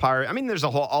the umpire. I mean, there's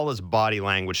all this body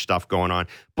language stuff going on.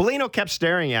 Bellino kept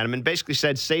staring at him and basically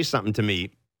said, "Say something to me."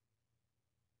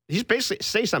 He's basically,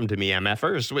 "Say something to me,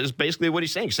 MFer," is basically what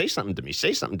he's saying. Say something to me.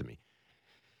 Say something to me.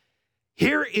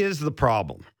 Here is the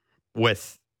problem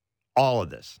with all of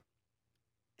this.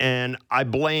 And I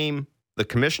blame the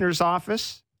commissioner's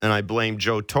office, and I blame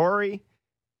Joe Torre,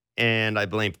 and I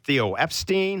blame Theo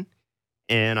Epstein,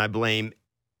 and I blame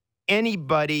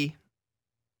anybody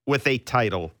with a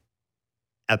title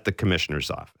at the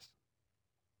commissioner's office.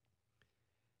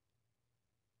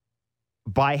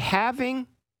 By having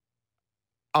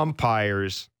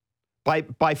umpires,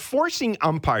 by forcing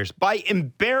umpires, by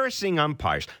embarrassing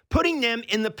umpires, putting them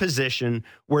in the position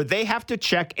where they have to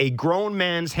check a grown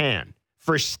man's hand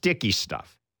for sticky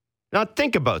stuff. Now,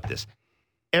 think about this.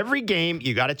 Every game,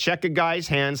 you got to check a guy's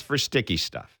hands for sticky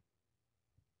stuff.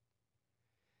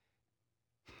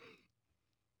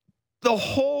 The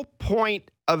whole point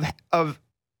of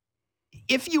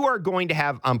if you are going to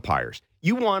have umpires,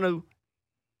 you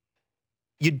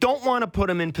don't want to put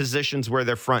them in positions where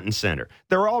they're front and center.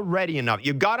 They're already enough.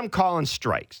 You've got them calling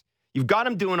strikes. You've got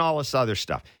them doing all this other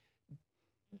stuff.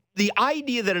 The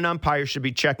idea that an umpire should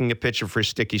be checking a pitcher for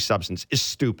sticky substance is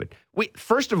stupid.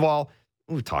 First of all,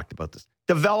 we talked about this.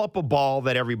 Develop a ball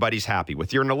that everybody's happy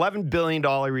with. You're an $11 billion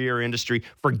a year industry.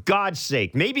 For God's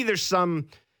sake, maybe there's some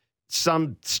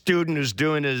student who's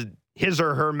doing his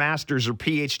or her master's or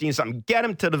PhD in something. Get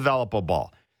him to develop a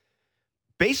ball.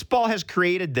 Baseball has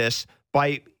created this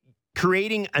by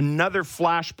creating another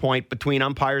flashpoint between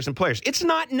umpires and players. It's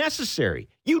not necessary.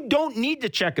 You don't need to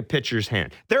check a pitcher's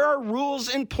hand. There are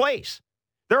rules in place.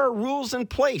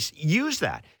 Use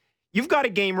that. You've got a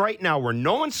game right now where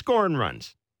no one's scoring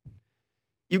runs.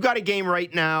 You've got a game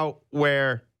right now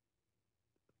where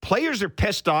players are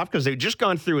pissed off because they've just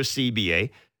gone through a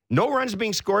CBA. No runs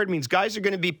being scored means guys are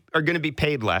going to be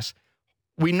paid less.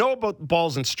 We know about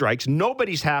balls and strikes.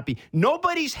 Nobody's happy.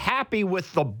 Nobody's happy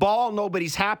with the ball.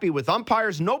 Nobody's happy with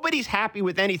umpires. Nobody's happy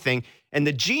with anything. And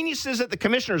the geniuses at the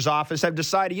commissioner's office have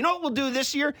decided, you know what we'll do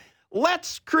this year?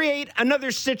 Let's create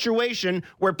another situation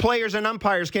where players and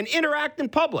umpires can interact in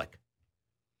public.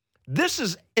 This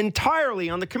is entirely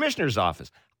on the commissioner's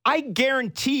office. I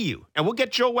guarantee you, and we'll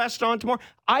get Joe West on tomorrow,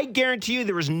 I guarantee you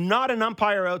there is not an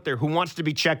umpire out there who wants to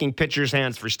be checking pitchers'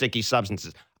 hands for sticky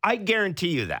substances. I guarantee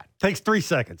you that. Takes 3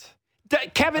 seconds.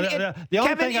 Kevin, the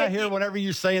only thing I hear whenever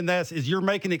you're saying this is you're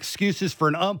making excuses for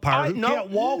an umpire who can't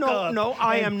walk up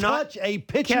and touch a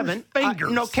pitcher's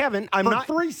fingers. Kevin, for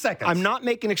 3 seconds. I'm not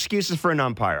making excuses for an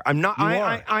umpire. I'm not.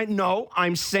 I know.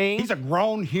 I'm saying he's a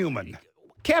grown human.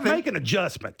 Kevin, make an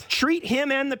adjustment. Treat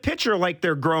him and the pitcher like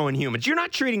they're growing humans. You're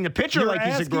not treating the pitcher like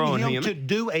he's a growing human. You're asking him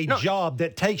to do a job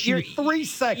that takes you 3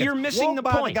 seconds. You're missing the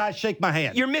point. The guy, shake my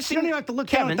hand. You're missing. You don't even have to look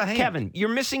down at the hand. Kevin, you're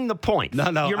missing the point.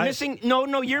 No.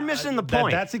 You're missing the point.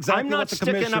 That's exactly what the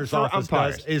commissioner's office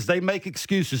does. Is they make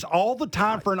excuses all the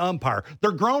time for an umpire.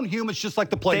 They're grown humans just like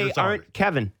the players are.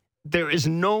 Kevin, there is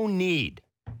no need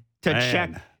to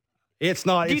check. It's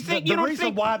not. The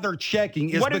reason why they're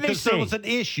checking is because there was an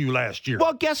issue last year.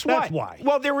 Well, guess what? That's why.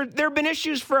 Well, there have been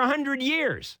issues for 100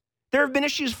 years. There have been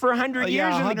issues for 100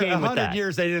 years in the game with that. 100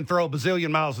 years they didn't throw a bazillion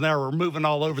miles an hour. We're moving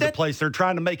all over the place. They're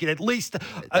trying to make it at least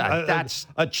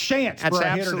a chance for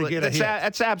a hitter to get a hit.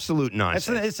 That's absolute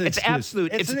nonsense. It's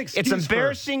absolute. It's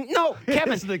embarrassing. No,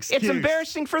 Kevin, it's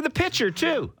embarrassing for the pitcher,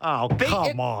 too. Oh,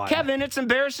 come on. Kevin, it's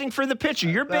embarrassing for the pitcher.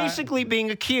 You're basically being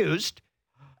accused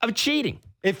of cheating.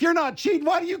 If you're not cheating,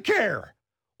 why do you care?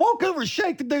 Walk over and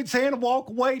shake the dude's hand and walk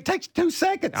away. It takes 2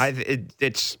 seconds.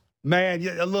 It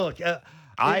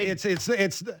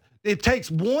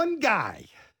takes one guy.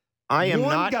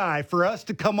 Guy for us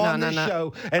to come on this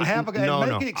show and make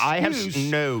an excuse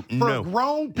for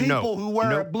grown people who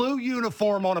wear a blue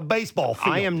uniform on a baseball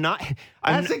field. I am not.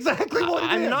 That's exactly what it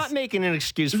is. I'm not making an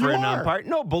excuse for an umpire.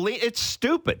 No, believe it's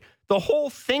stupid. The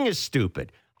whole thing is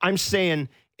stupid. I'm saying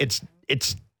it's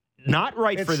not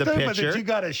right for the pitcher. That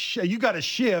you got to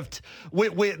shift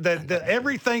with the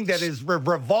everything that is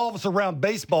revolves around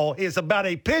baseball is about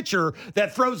a pitcher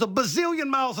that throws a bazillion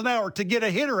miles an hour to get a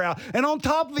hitter out, and on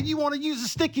top of it, you want to use a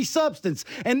sticky substance.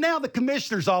 And now the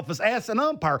commissioner's office asks an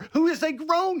umpire who is a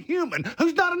grown human,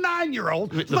 who's not a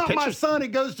 9-year-old, it's not my son who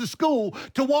goes to school,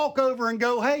 to walk over and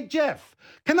go, "Hey Jeff,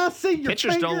 can I see your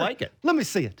Pitchers finger? Don't like it. Let me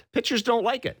see it." Pitchers don't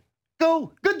like it.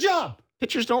 Go, good job.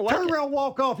 Pitchers don't like it. Turn around,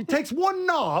 walk off. He takes one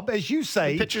knob, as you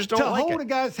say, to hold a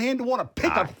guy's hand to want to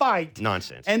pick a fight.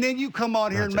 Nonsense. And then you come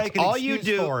on here and make an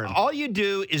excuse for him. All you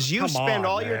do is you spend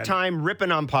all your time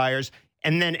ripping umpires,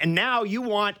 and now you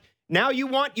want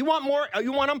more.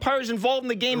 You want umpires involved in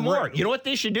the game more. You know what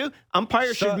they should do?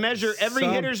 Umpires should measure every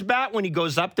hitter's bat when he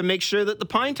goes up to make sure that the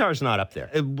pine tar's not up there.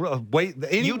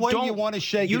 Any way you want to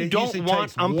shake it, you don't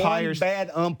want umpires. One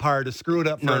bad umpire to screw it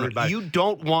up for everybody. You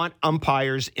don't want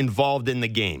umpires involved in the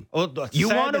game. You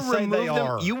want to remove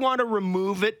them. You want to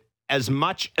remove it as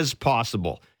much as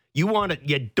possible. You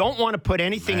don't want to put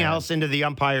anything else into the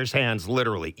umpire's hands.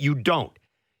 Literally, you don't.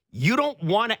 You don't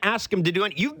want to ask them to do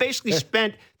it. You've basically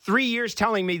spent 3 years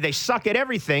telling me they suck at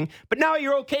everything, but now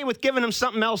you're okay with giving them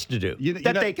something else to do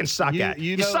they can suck at.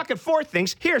 You suck at 4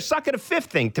 things. Here, suck at a 5th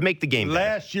thing to make the game better.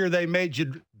 Last year, they made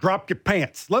you drop your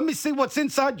pants. Let me see what's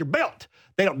inside your belt.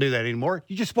 They don't do that anymore.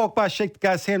 You just walk by, shake the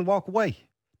guy's hand, and walk away.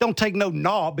 Don't take no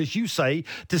knob, as you say,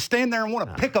 to stand there and want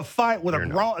to pick a fight with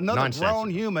another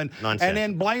grown human and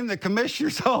then blame the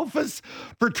commissioner's office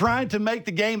for trying to make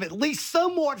the game at least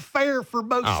somewhat fair for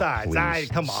both sides.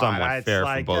 Come on. Somewhat fair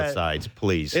for both sides,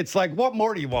 please. It's like, what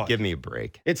more do you want? Give me a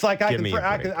break. It's like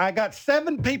I got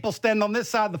 7 people standing on this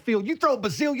side of the field. You throw a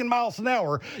bazillion miles an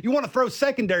hour. You want to throw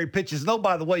secondary pitches. No,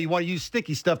 by the way, you want to use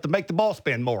sticky stuff to make the ball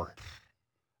spin more.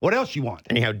 What else you want?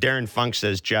 Anyhow, Darren Funk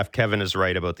says Jeff Kevin is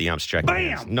right about the umps checking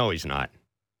hands. No, he's not.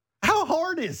 How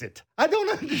hard is it? I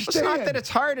don't understand. It's not that it's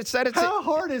hard. It's that it's... How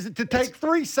hard is it to take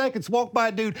 3 seconds, walk by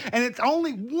a dude, and it's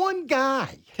only one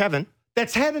guy, Kevin,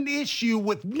 that's had an issue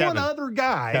with one other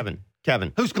guy,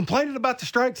 Kevin, who's complaining about the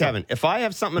strike zone. Kevin, if I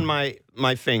have something in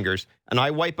my fingers and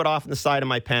I wipe it off on the side of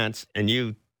my pants and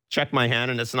you check my hand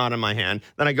and it's not in my hand,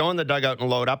 then I go in the dugout and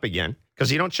load up again.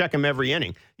 Because you don't check them every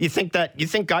inning. You think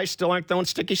guys still aren't throwing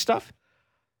sticky stuff?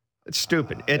 It's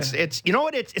stupid. It's you know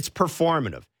what? It's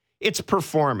performative. It's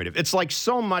performative. It's like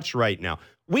so much right now.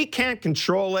 We can't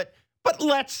control it, but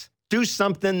let's do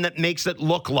something that makes it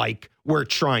look like we're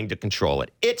trying to control it.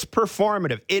 It's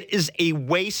performative. It is a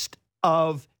waste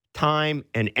of time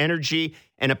and energy,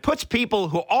 and it puts people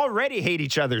who already hate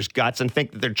each other's guts and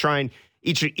think that they're trying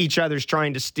each other's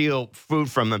trying to steal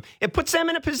food from them. It puts them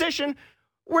in a position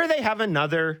where they have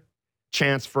another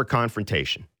chance for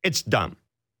confrontation. It's dumb.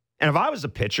 And if I was a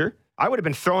pitcher, I would have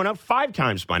been thrown out 5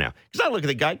 times by now. Because I look at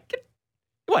the guy,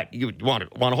 what, you want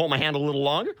to hold my hand a little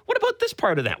longer? What about this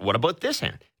part of that? What about this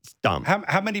hand? It's dumb.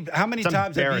 How many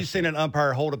times have you seen an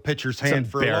umpire hold a pitcher's hand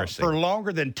for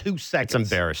longer than 2 seconds?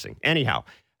 It's embarrassing. Anyhow,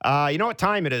 you know what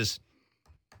time it is?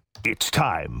 It's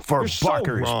time for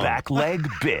Barker's back leg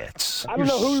bits. I don't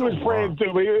know who he was praying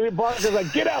to, but Barker's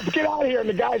like, get out of here. And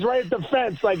the guy's right at the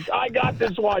fence, like, I got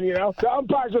this one, you know. The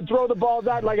umpires would throw the balls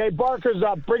out like, hey, Barker's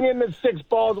up. Bring in the 6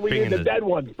 balls. We need the dead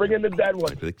ones. Bring in the dead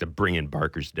ones. I'd like to bring in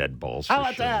Barker's dead balls. How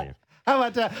about that? How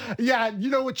about that? Yeah, you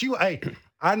know what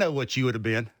I know what you would have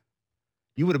been.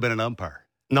 You would have been an umpire.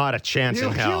 Not a chance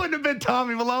in hell. You wouldn't have been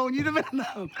Tommy Malone. You'd have been an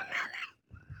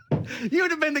umpire. You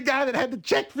would have been the guy that had to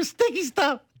check for sticky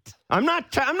stuff. I'm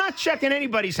not checking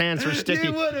anybody's hands for sticky.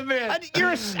 You would have been.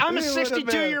 I'm a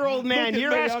 62-year-old man.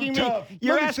 You're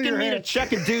asking me to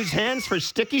check a dude's hands for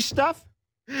sticky stuff?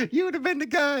 You would have been the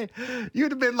guy. You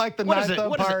would have been like the ninth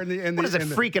umpire in the. What is it?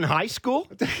 Freaking high school?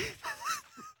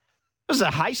 Was it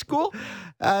high school?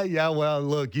 Yeah. Well,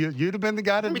 look, you'd have been the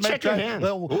guy that. Let me check your hand.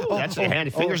 That's the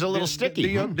hand. Finger's a little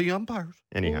sticky. The umpires.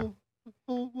 Anyhow.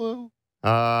 Woe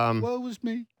was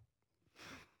me.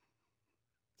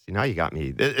 See, now you got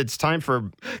me. It's time for...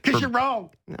 Because you're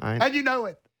wrong. And you know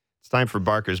it. It's time for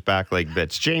Barker's back leg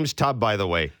bits. James Tubb, by the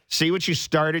way. See what you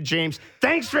started, James?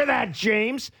 Thanks for that,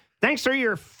 James. Thanks for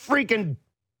your freaking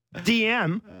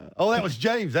DM. That was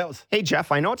James. Hey,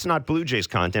 Jeff, I know it's not Blue Jays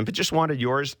content, but just wanted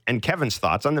yours and Kevin's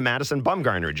thoughts on the Madison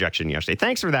Bumgarner ejection yesterday.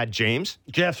 Thanks for that, James.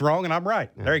 Jeff's wrong and I'm right.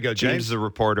 There you go, James. James is a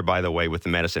reporter, by the way, with the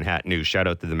Medicine Hat News. Shout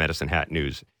out to the Medicine Hat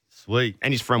News. Sweet.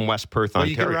 And he's from West Perth,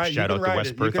 Ontario. Shout out to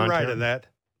West Perth, Ontario. You can write in that.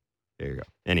 There you go.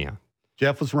 Anyhow.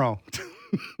 Jeff was wrong.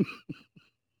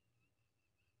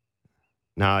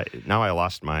 Now I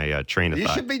lost my train of thought.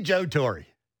 You should be Joe Torre.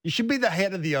 You should be the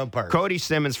head of the umpires. Cody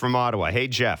Simmons from Ottawa. Hey,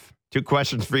 Jeff. 2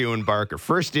 questions for you and Barker.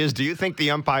 First is, do you think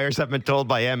the umpires have been told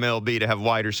by MLB to have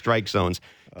wider strike zones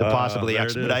to possibly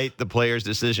expedite the player's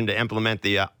decision to implement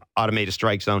the automated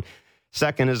strike zone?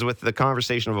 Second is with the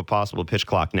conversation of a possible pitch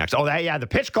clock next. The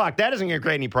pitch clock, that isn't going to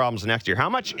create any problems next year. How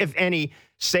much, if any,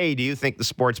 say do you think the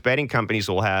sports betting companies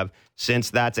will have, since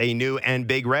that's a new and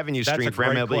big revenue stream for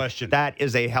MLB? Question. That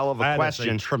is a hell of a question.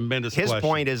 That is a tremendous question. His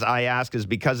point is, I ask, is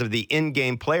because of the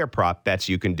in-game player prop bets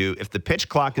you can do. If the pitch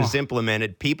clock is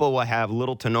implemented, people will have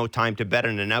little to no time to bet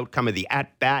on an outcome of the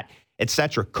at-bat,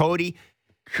 etc. Cody?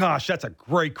 Gosh, that's a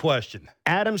great question.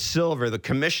 Adam Silver, the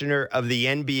commissioner of the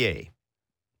NBA,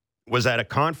 was at a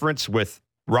conference with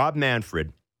Rob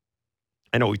Manfred.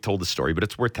 I know we told the story, but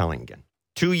it's worth telling again.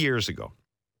 2 years ago.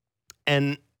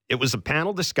 And it was a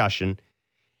panel discussion.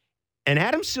 And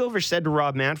Adam Silver said to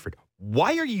Rob Manfred,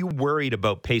 why are you worried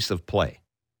about pace of play?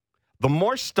 The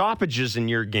more stoppages in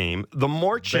your game, the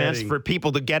more chance for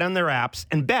people to get on their apps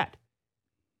and bet.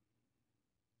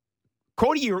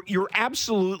 Cody, you're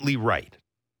absolutely right.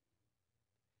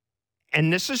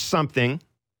 And this is something...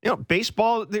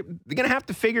 baseball, they're going to have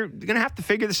to figure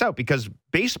this out, because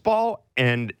baseball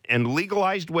and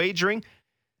legalized wagering,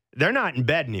 they're not in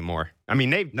bed anymore. I mean,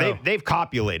 they've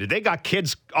copulated. They got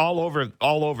kids all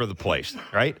over the place,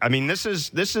 right? I mean, this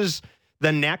is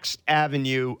the next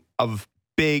avenue of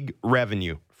big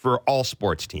revenue for all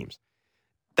sports teams.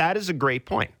 That is a great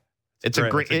point. It's a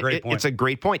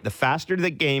great point. The faster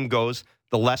the game goes,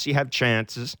 the less you have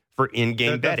chances for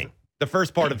in-game betting. The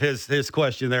first part of his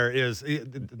question there is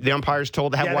the umpire's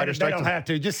told to have wider strikes. They don't have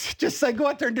to. Just say go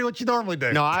out there and do what you normally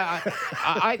do. No,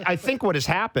 I think what has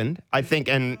happened,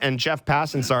 and Jeff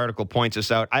Passan's article points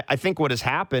this out. I think what has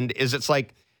happened is it's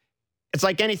like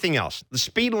anything else. The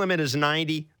speed limit is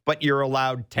 90, but you're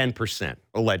allowed 10%,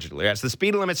 allegedly. As the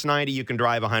speed limit's 90, you can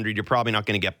drive 100. You're probably not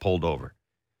going to get pulled over.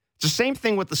 It's the same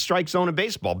thing with the strike zone in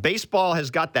baseball. Baseball has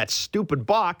got that stupid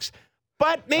box.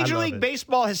 But Major League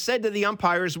Baseball has said to the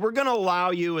umpires, we're going to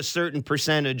allow you a certain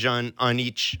percentage on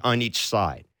each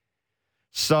side.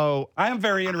 So I am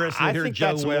very interested to hear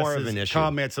Joe West's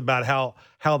comments about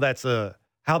how that's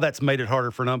made it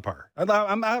harder for an umpire.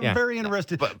 I'm very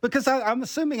interested because I'm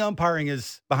assuming umpiring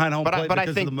is behind home plate because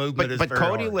of the movement. But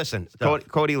Cody, listen.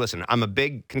 Cody, listen. I'm a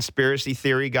big conspiracy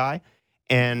theory guy,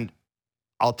 and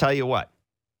I'll tell you what.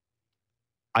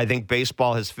 I think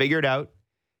baseball has figured out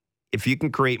if you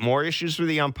can create more issues for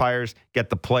the umpires, get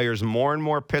the players more and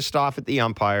more pissed off at the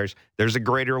umpires, there's a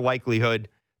greater likelihood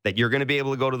that you're going to be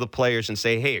able to go to the players and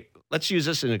say, hey, let's use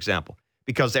this as an example,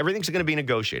 because everything's going to be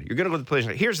negotiated. You're going to go to the players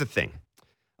and say, here's the thing.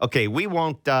 Okay, we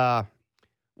won't,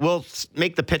 we'll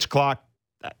make the pitch clock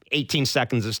 18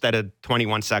 seconds instead of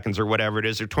 21 seconds or whatever it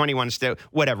is, or 21 instead,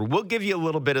 whatever. We'll give you a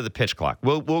little bit of the pitch clock.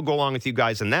 We'll go along with you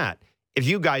guys in that. If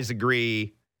you guys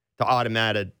agree to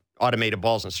automated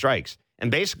balls and strikes. And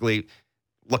basically,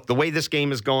 look, the way this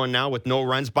game is going now with no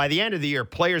runs, by the end of the year,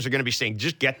 players are going to be saying,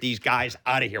 just get these guys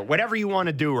out of here. Whatever you want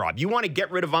to do, Rob. You want to get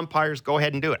rid of umpires, go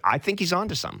ahead and do it. I think he's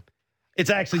onto something.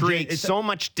 It's actually creates so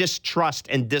much distrust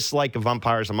and dislike of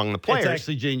umpires among the players. It's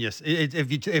actually genius.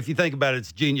 If you think about it,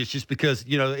 it's genius just because,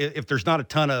 if there's not a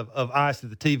ton of eyes to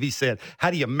the TV set,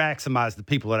 how do you maximize the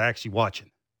people that are actually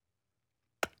watching?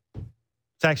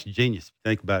 It's actually genius.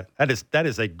 Think about it. That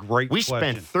is a great question. We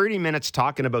spent 30 minutes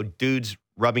talking about dudes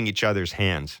rubbing each other's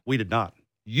hands. We did not.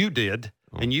 You did,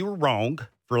 and you were wrong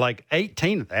for like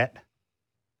 18 of that.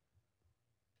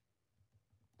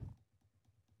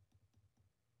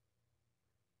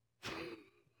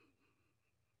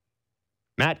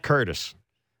 Matt Curtis.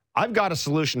 I've got a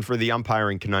solution for the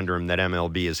umpiring conundrum that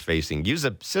MLB is facing. Use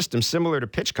a system similar to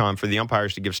PitchCom for the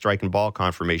umpires to give strike and ball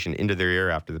confirmation into their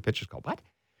ear after the pitch is called. What?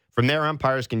 From there,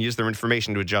 umpires can use their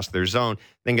information to adjust their zone,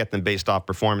 then get them based off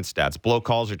performance stats. Blow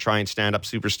calls or try and stand up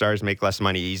superstars, make less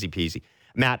money, easy peasy.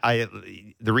 Matt,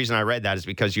 the reason I read that is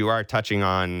because you are touching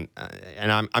on,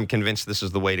 and I'm convinced this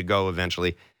is the way to go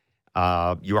eventually.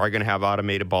 You are going to have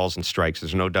automated balls and strikes.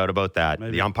 There's no doubt about that.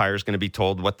 Maybe. The umpire is going to be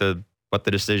told what the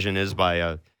decision is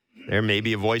by there may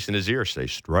be a voice in his ear say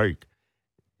strike.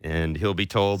 And he'll be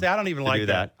told. See, I don't even like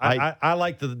that. I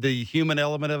like the human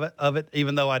element of it,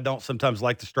 even though I don't sometimes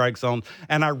like the strike zone,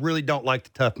 and I really don't like the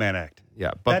tough man act.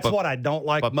 Yeah, that's what I don't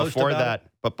like most about it.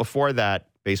 But before that,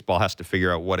 baseball has to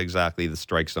figure out what exactly the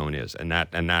strike zone is, and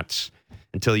that's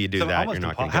until you do that, you're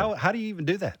not going to. How do you even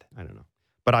do that? I don't know.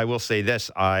 But I will say this: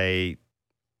 I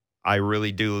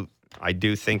really do. I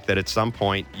do think that at some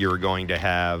point you're going to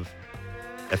have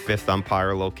a fifth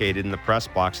umpire located in the press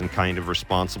box and kind of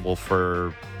responsible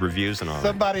for reviews and all that.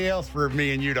 Somebody else for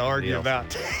me and you to argue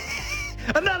about.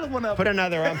 Another one up. Put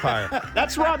another umpire.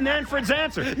 That's Rob Manfred's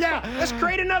answer. Yeah, let's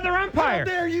create another umpire. How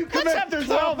dare you let's have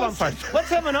 12 umpires. Let's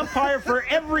have an umpire for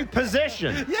every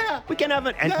position. Yeah. We can have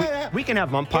we can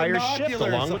have umpires shift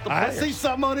along with the players. I see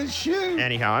something on his shoe.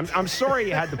 Anyhow, I'm sorry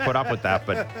you had to put up with that,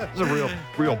 but there's a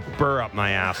real burr up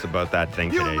my ass about that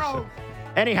thing today. So.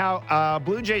 Anyhow,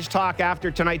 Blue Jays talk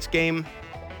after tonight's game.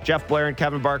 Jeff Blair and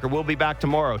Kevin Barker will be back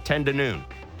tomorrow, 10 to noon.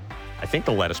 I think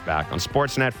they'll let us back on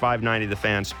Sportsnet 590 The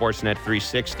Fan, Sportsnet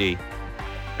 360,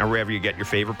 and wherever you get your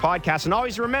favorite podcasts. And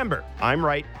always remember, I'm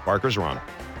right, Barker's wrong.